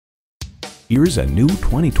Here's a new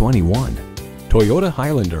 2021 Toyota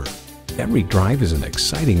Highlander. Every drive is an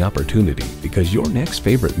exciting opportunity because your next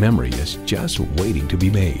favorite memory is just waiting to be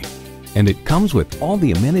made. And it comes with all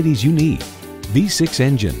the amenities you need. V6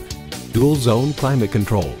 engine, dual zone climate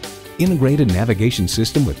control, integrated navigation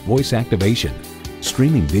system with voice activation,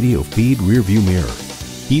 streaming video feed rear view mirror,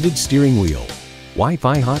 heated steering wheel,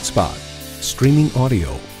 Wi-Fi hotspot, streaming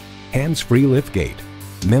audio, hands-free liftgate,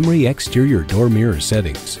 memory exterior door mirror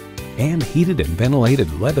settings, and heated and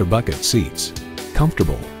ventilated leather bucket seats.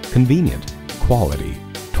 Comfortable, convenient, quality.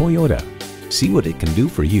 Toyota. See what it can do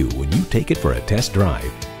for you when you take it for a test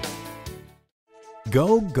drive.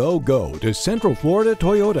 Go, go, go to Central Florida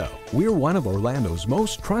Toyota. We're one of Orlando's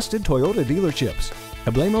most trusted Toyota dealerships.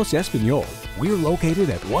 Hablemos Español. We're located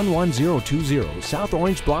at 11020 South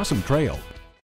Orange Blossom Trail.